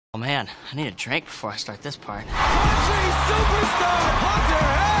man, I need a drink before I start this part.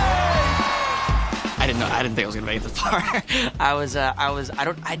 I didn't think I was gonna make it this far.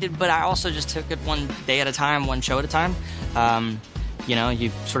 but I also just took it one day at a time, one show at a time. You know, you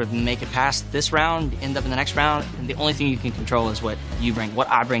sort of make it past this round, end up in the next round, and the only thing you can control is what you bring, what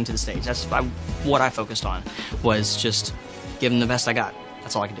I bring to the stage. That's what I focused on, was just give them the best I got.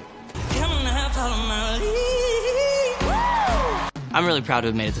 That's all I could do. I'm really proud to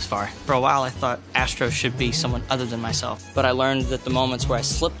have made it this far. For a while, I thought Astro should be someone other than myself, but I learned that the moments where I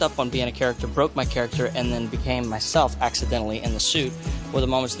slipped up on being a character, broke my character, and then became myself accidentally in the suit were the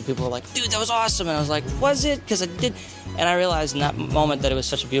moments that people were like, dude, that was awesome, and I was like, was it? Because I did. And I realized in that moment that it was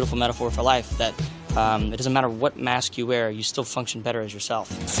such a beautiful metaphor for life, that it doesn't matter what mask you wear, you still function better as yourself.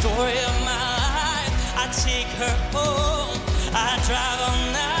 Story of my life, I take her home, I drive all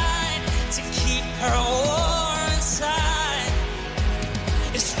night to keep her warm inside.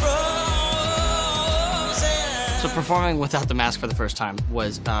 It's frozen. So performing without the mask for the first time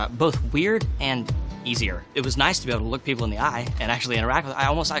was both weird and easier. It was nice to be able to look people in the eye and actually interact with them.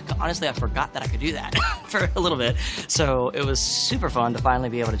 Honestly, I forgot that I could do that for a little bit. So it was super fun to finally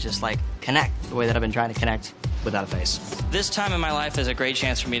be able to just like connect the way that I've been trying to connect without a face. This time in my life is a great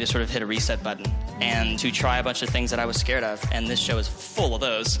chance for me to sort of hit a reset button and to try a bunch of things that I was scared of, and this show is full of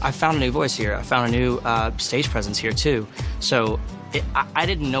those. I found a new voice here. I found a new stage presence here too. So I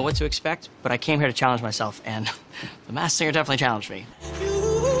didn't know what to expect, but I came here to challenge myself, and the Masked Singer definitely challenged me.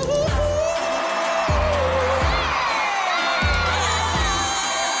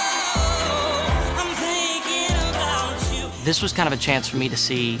 This was kind of a chance for me to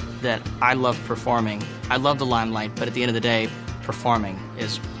see that I love performing. I love the limelight, but at the end of the day, performing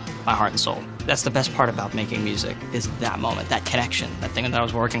is my heart and soul. That's the best part about making music, is that moment, that connection, that thing that I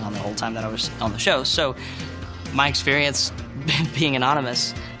was working on the whole time that I was on the show. So my experience being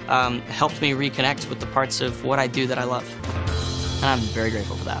anonymous helped me reconnect with the parts of what I do that I love. And I'm very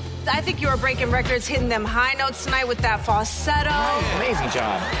grateful for that. I think you were breaking records, hitting them high notes tonight with that falsetto. Amazing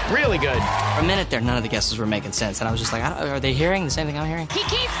job. Really good. For a minute there, none of the guesses were making sense, and I was just like, are they hearing the same thing I'm hearing? He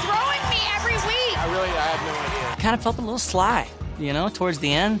keeps throwing me every week. I had no idea. I kind of felt a little sly, you know, towards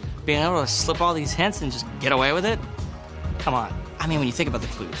the end, being able to slip all these hints and just get away with it. Come on. I mean, when you think about the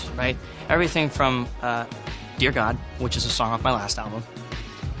clues, right? Everything from Dear God, which is a song off my last album,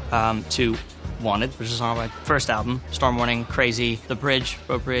 to Wanted, which is a song on my first album, Storm Warning, Crazy, The Bridge,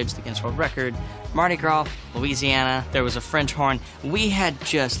 Road Bridge, The Guinness World Record, Mardi Gras, Louisiana, there was a French horn. We had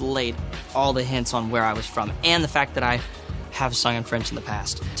just laid all the hints on where I was from, and the fact that I have sung in French in the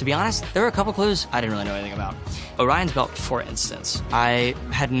past. To be honest, there were a couple clues I didn't really know anything about. Orion's Belt, for instance, I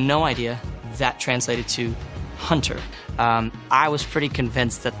had no idea that translated to hunter. I was pretty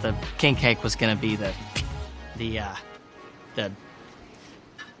convinced that the king cake was gonna be the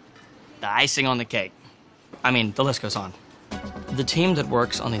icing on the cake. I mean, the list goes on. The team that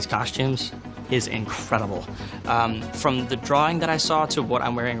works on these costumes is incredible. From the drawing that I saw to what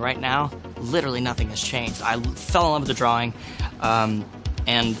I'm wearing right now, literally nothing has changed. I fell in love with the drawing,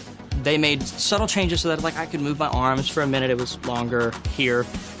 and they made subtle changes so that like I could move my arms. For a minute it was longer here,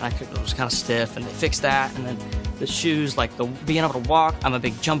 and it was kind of stiff, and they fixed that. And then the shoes, like being able to walk, I'm a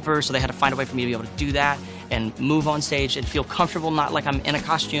big jumper, so they had to find a way for me to be able to do that and move on stage and feel comfortable, not like I'm in a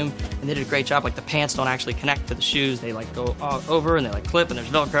costume. And they did a great job. Like the pants don't actually connect to the shoes. They like go over and they like clip, and there's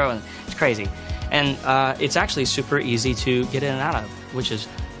Velcro, and it's crazy. And it's actually super easy to get in and out of, which is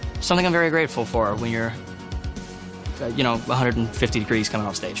something I'm very grateful for when you're, 150 degrees coming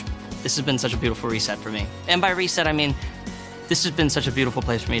off stage. This has been such a beautiful reset for me. And by reset, I mean, this has been such a beautiful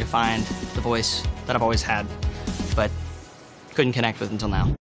place for me to find the voice that I've always had, but couldn't connect with until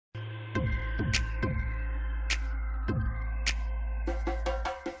now.